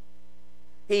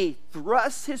 He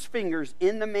thrusts his fingers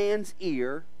in the man's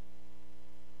ear.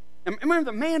 And remember,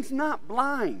 the man's not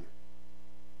blind.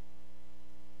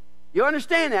 You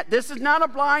understand that? This is not a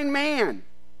blind man.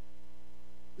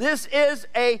 This is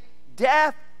a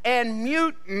deaf and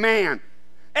mute man.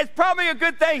 It's probably a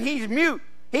good thing he's mute.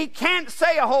 He can't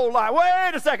say a whole lot.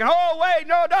 Wait a second. Oh, wait.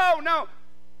 No.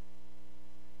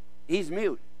 He's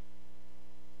mute.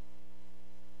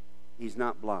 He's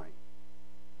not blind.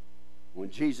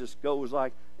 When Jesus goes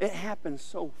like, it happens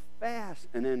so fast,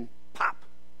 and then pop.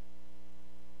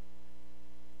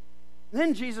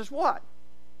 Then Jesus what?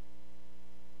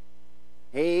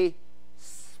 He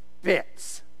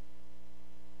spits.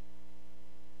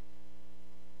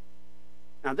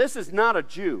 Now, this is not a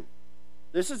Jew.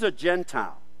 This is a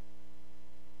Gentile.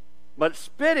 But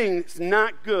spitting's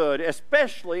not good,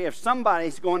 especially if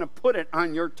somebody's going to put it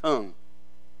on your tongue.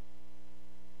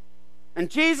 And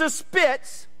Jesus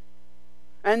spits,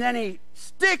 and then he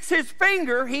sticks his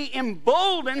finger, he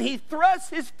emboldened, he thrusts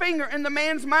his finger in the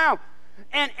man's mouth.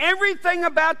 And everything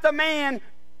about the man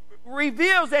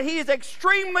reveals that he is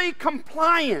extremely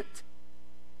compliant.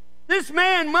 This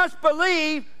man must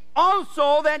believe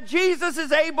also that Jesus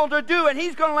is able to do it.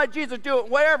 He's going to let Jesus do it,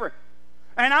 whatever.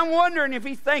 And I'm wondering if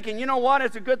he's thinking, you know what,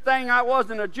 it's a good thing I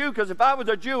wasn't a Jew, because if I was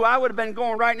a Jew, I would have been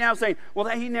going right now saying, well,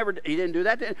 he didn't do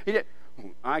that. He did.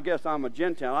 I guess I'm a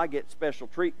Gentile. I get special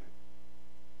treatment.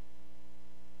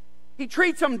 He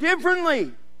treats them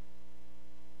differently.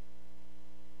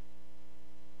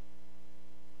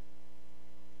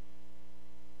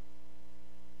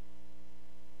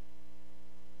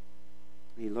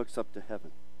 He looks up to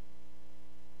heaven.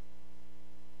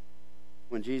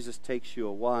 When Jesus takes you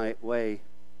away,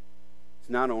 it's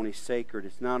not only sacred,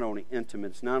 it's not only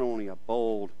intimate, it's not only a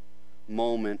bold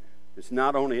moment, it's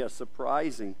not only a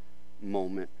surprising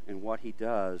moment in what he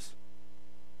does,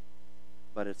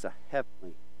 but it's a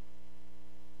heavenly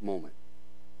moment.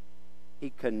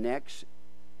 He connects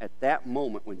at that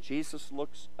moment when Jesus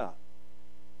looks up.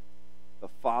 The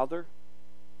Father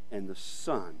and the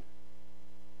Son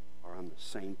are on the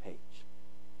same page.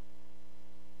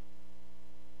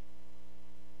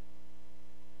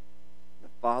 The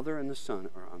Father and the Son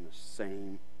are on the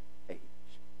same page.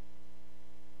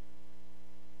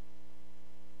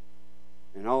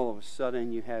 And all of a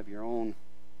sudden you have your own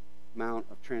Mount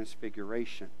of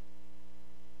Transfiguration.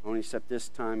 Only except this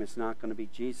time it's not going to be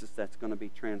Jesus that's going to be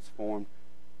transformed.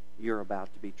 You're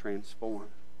about to be transformed.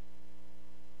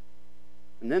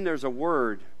 And then there's a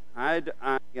word. I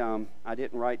didn't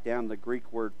write down the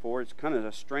Greek word for it. It's kind of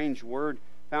a strange word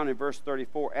found in verse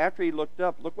 34. After he looked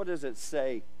up, look what does it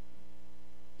say?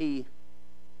 He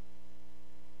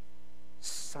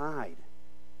sighed.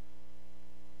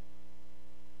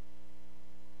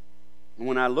 And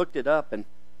when I looked it up and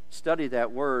studied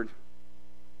that word,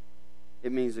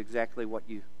 it means exactly what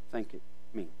you think it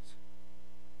means.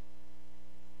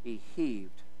 He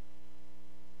heaved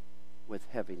with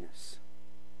heaviness.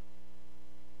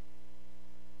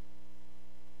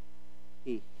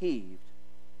 He heaved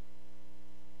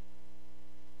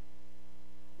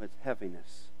with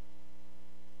heaviness.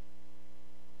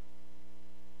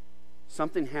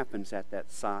 something happens at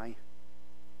that sigh.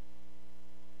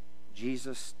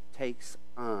 Jesus takes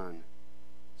on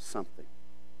something.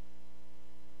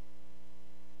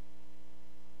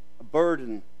 A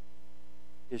burden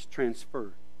is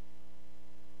transferred.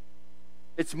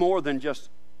 It's more than just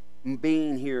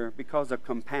being here because of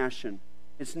compassion.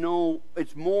 It's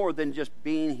more than just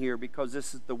being here because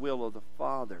this is the will of the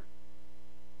Father.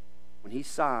 When he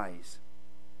sighs,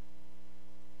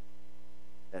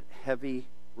 that heavy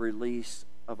release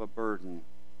of a burden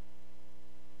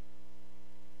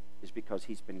is because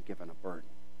he's been given a burden.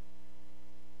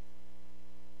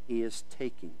 He is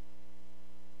taking,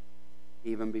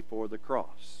 even before the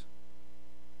cross,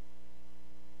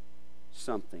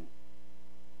 something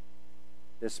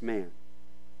this man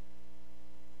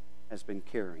has been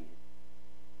carrying.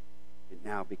 It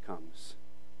now becomes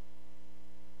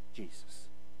Jesus.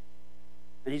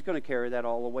 And he's going to carry that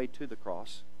all the way to the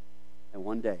cross. And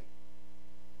one day,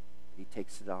 he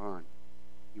takes it on.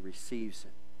 He receives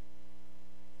it.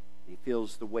 He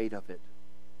feels the weight of it.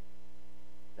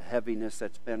 The heaviness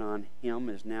that's been on him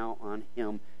is now on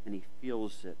him, and he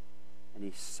feels it, and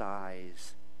he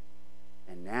sighs.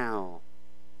 And now,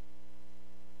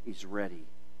 he's ready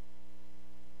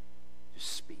to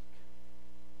speak.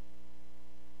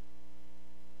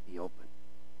 Be open.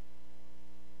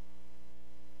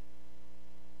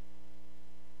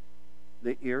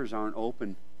 The ears aren't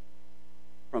open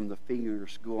from the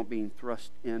fingers being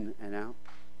thrust in and out.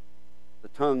 The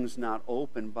tongue's not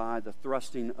open by the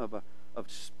thrusting of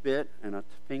spit and a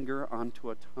finger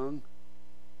onto a tongue.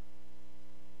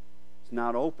 It's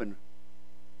not open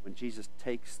when Jesus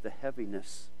takes the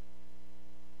heaviness.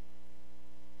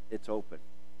 It's open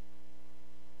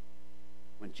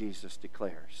when Jesus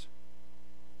declares,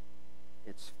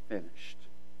 it's finished.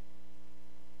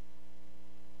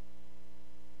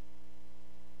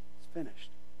 It's finished.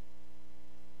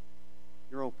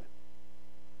 You're open.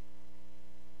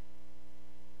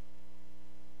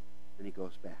 And he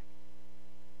goes back.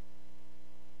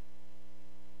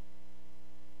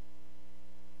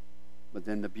 But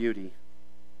then the beauty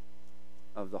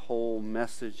of the whole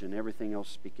message and everything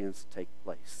else begins to take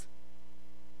place.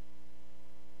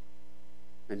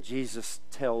 And Jesus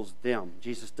tells them.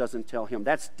 Jesus doesn't tell him.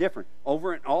 That's different.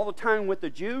 Over and all the time with the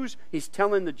Jews, he's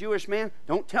telling the Jewish man,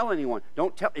 don't tell anyone.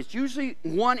 Don't tell. It's usually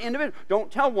one individual. Don't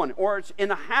tell one. Or it's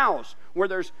in a house where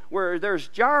there's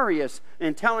Jairus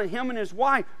and telling him and his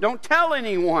wife, don't tell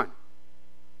anyone.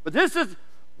 But this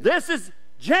is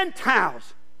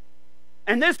Gentiles.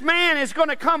 And this man is going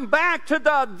to come back to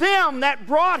them that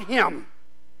brought him.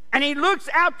 And he looks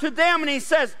out to them and he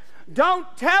says, don't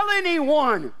tell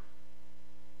anyone.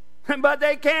 But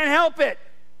they can't help it.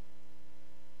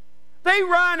 They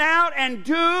run out and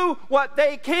do what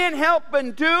they can't help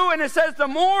and do. And it says the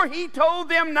more he told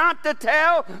them not to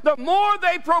tell, the more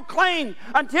they proclaimed,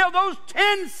 until those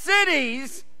 10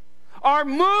 cities are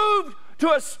moved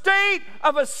to a state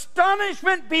of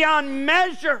astonishment beyond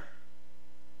measure.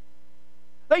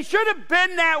 They should have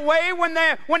been that way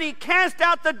when he cast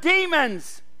out the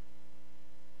demons.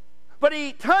 But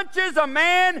he touches a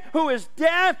man who is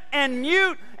deaf and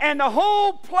mute, and the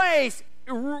whole place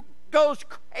goes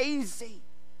crazy.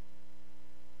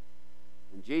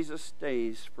 And Jesus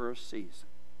stays for a season.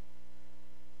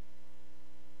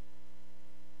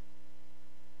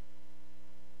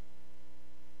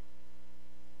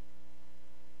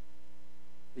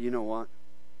 You know what?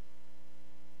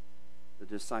 The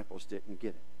disciples didn't get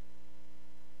it.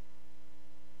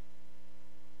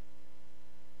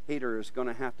 Peter is going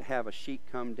to have a sheet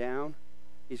come down.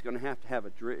 He's going to have a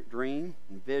dream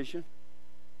and vision.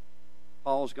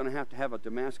 Paul's going to have a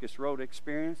Damascus Road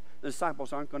experience. The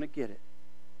disciples aren't going to get it.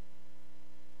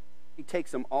 He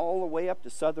takes them all the way up to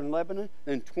southern Lebanon,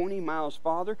 then 20 miles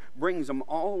farther, brings them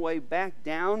all the way back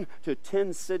down to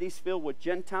 10 cities filled with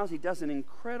Gentiles. He does an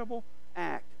incredible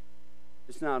act.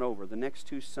 It's not over. The next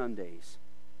 2 Sundays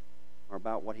are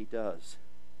about what he does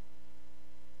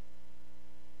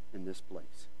in this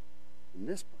place. In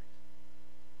this place.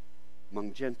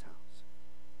 Among Gentiles.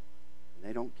 And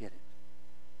they don't get it.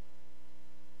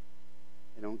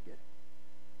 They don't get it.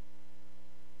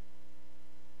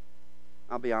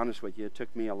 I'll be honest with you, it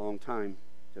took me a long time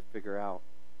to figure out,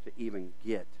 to even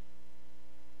get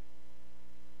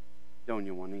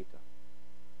Doña Juanita.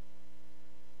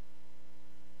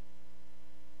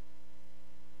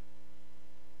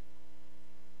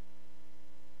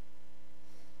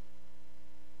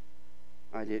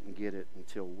 I didn't get it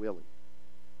until Willie.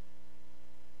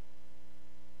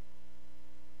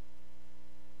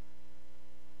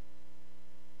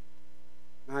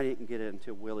 I didn't get it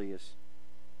until Willie is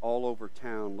all over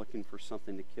town looking for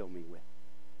something to kill me with.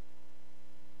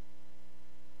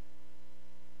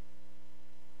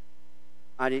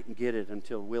 I didn't get it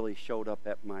until Willie showed up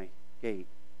at my gate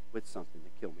with something to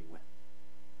kill me with.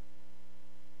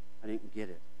 I didn't get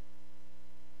it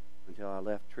until I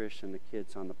left Trish and the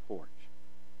kids on the porch.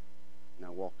 And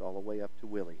I walked all the way up to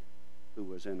Willie, who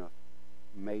was in a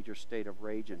major state of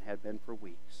rage and had been for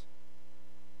weeks,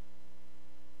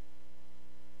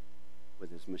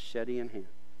 with his machete in hand,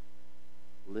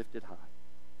 lifted high.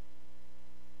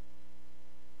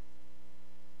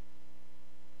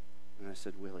 And I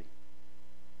said, Willie,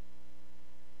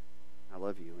 I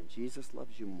love you, and Jesus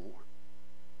loves you more.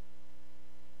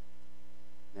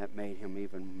 That made him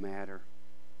even madder,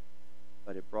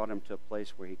 but it brought him to a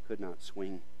place where he could not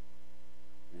swing,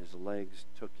 and his legs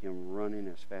took him running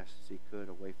as fast as he could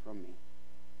away from me.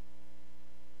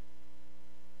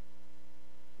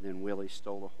 And then Willie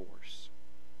stole a horse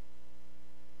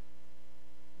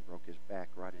and broke his back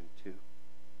right in two.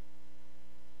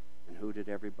 And who did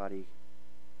everybody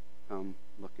come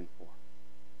looking for?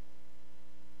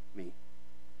 Me.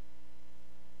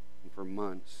 And for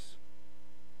months,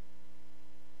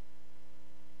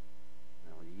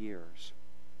 well, years,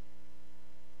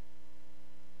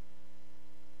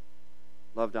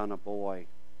 loved on a boy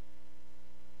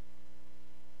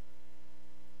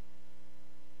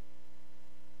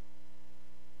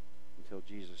until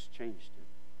Jesus changed him.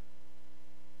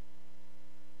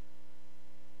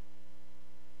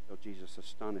 Until Jesus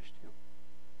astonished him.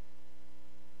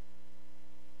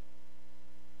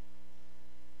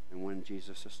 And when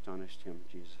Jesus astonished him,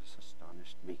 Jesus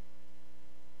astonished me.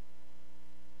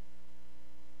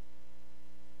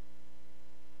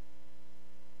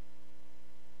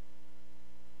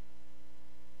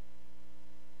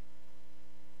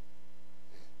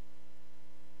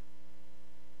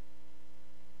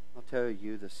 I'll tell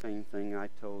you the same thing I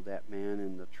told that man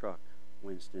in the truck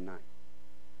Wednesday night.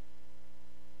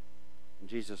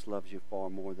 Jesus loves you far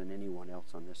more than anyone else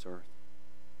on this earth.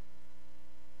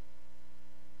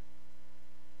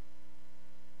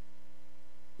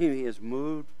 He is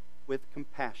moved with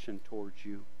compassion towards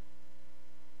you.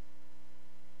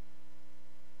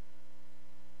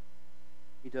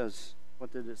 He does,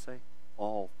 what did it say?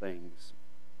 All things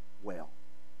well.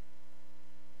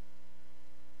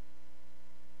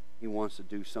 He wants to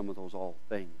do some of those all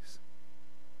things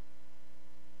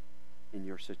in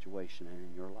your situation and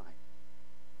in your life.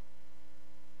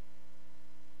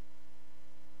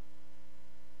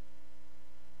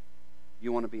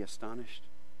 You want to be astonished?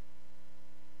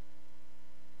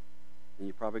 And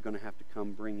you're probably going to have to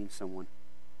come bringing someone.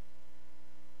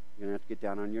 You're going to have to get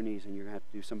down on your knees and you're going to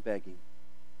have to do some begging.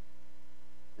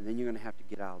 And then you're going to have to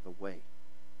get out of the way.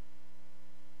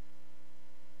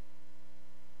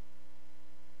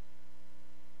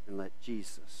 And let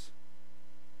Jesus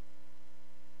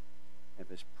have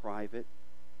his private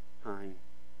time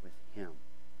with him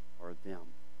or them.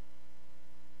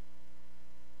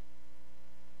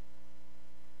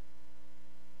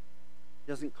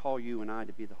 He doesn't call you and I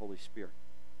to be the Holy Spirit.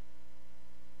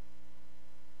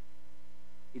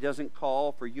 He doesn't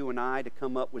call for you and I to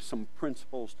come up with some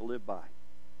principles to live by.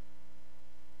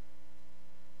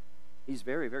 He's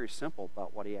very, very simple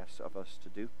about what he asks of us to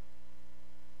do.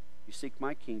 You seek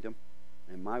my kingdom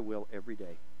and my will every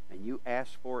day, and you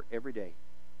ask for it every day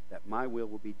that my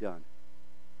will be done.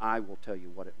 I will tell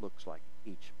you what it looks like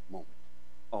each moment.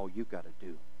 All you got to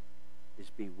do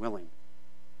is be willing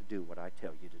to do what I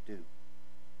tell you to do,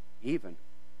 even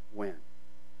when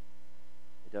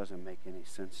it doesn't make any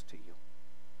sense to you.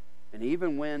 And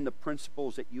even when the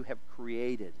principles that you have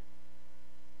created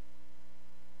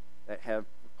that have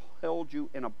held you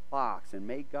in a box and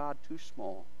made God too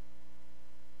small,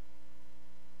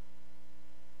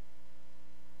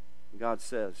 God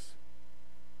says,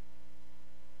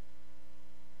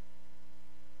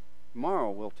 tomorrow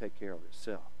will take care of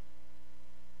itself.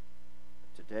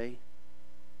 But today,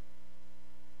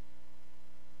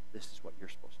 this is what you're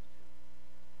supposed to do.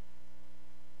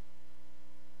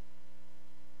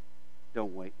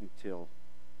 Don't wait until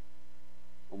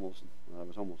it was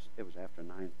after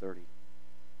 9:30.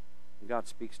 And God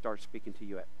starts speaking to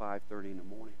you at 5:30 in the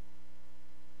morning.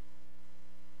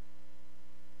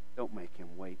 Don't make him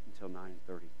wait until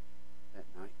 9:30 at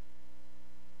night.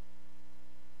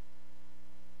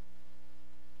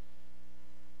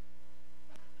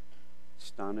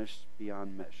 Astonished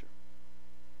beyond measure.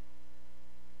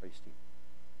 Praise him.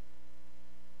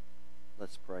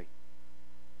 Let's pray.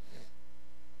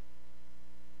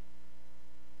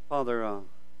 Father,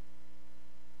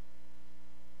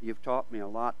 you've taught me a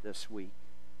lot this week.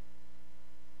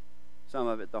 Some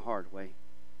of it the hard way.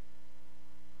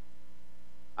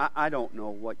 I don't know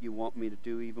what you want me to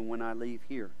do even when I leave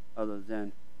here, other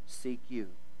than seek you.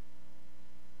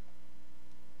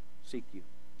 Seek you.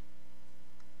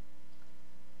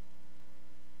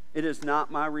 It is not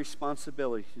my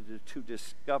responsibility to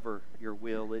discover your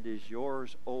will. It is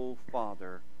yours, O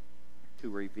Father, to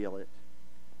reveal it.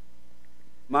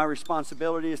 My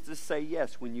responsibility is to say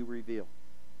yes when you reveal,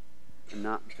 and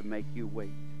not to make you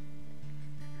wait.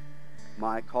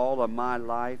 My call on my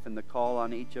life and the call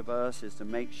on each of us is to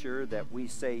make sure that we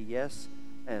say yes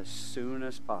as soon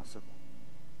as possible,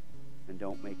 and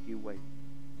don't make you wait.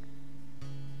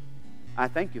 I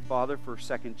thank you, Father, for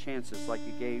second chances like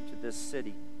you gave to this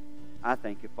city. I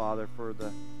thank you, Father, for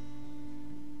the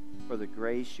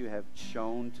grace you have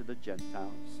shown to the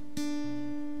Gentiles,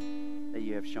 that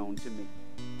you have shown to me,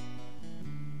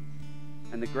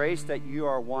 and the grace that you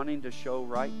are wanting to show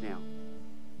right now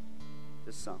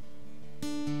to some.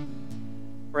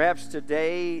 Perhaps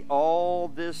today, all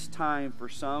this time for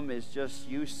some is just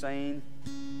you saying,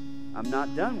 I'm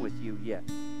not done with you yet.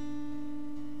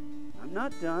 I'm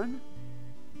not done.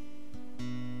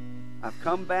 I've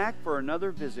come back for another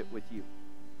visit with you.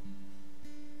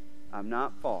 I'm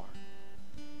not far.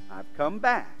 I've come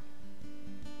back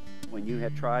when you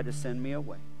had tried to send me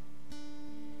away.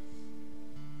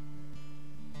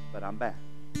 But I'm back.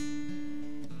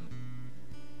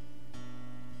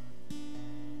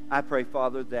 I pray,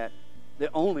 Father, that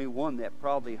the only one that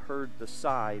probably heard the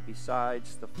sigh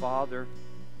besides the Father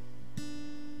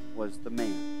was the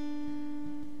man.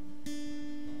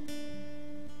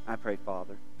 I pray,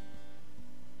 Father,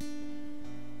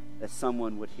 that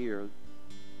someone would hear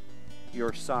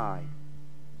your sigh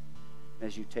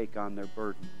as you take on their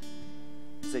burden.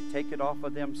 As they take it off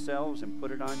of themselves and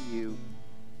put it on you,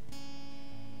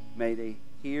 may they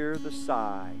hear the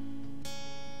sigh,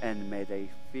 and may they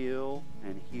feel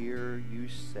and hear you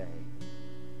say,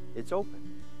 it's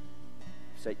open.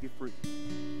 Set you free.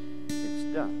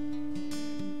 It's done.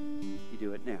 You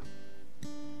do it now.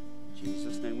 In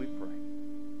Jesus' name we pray.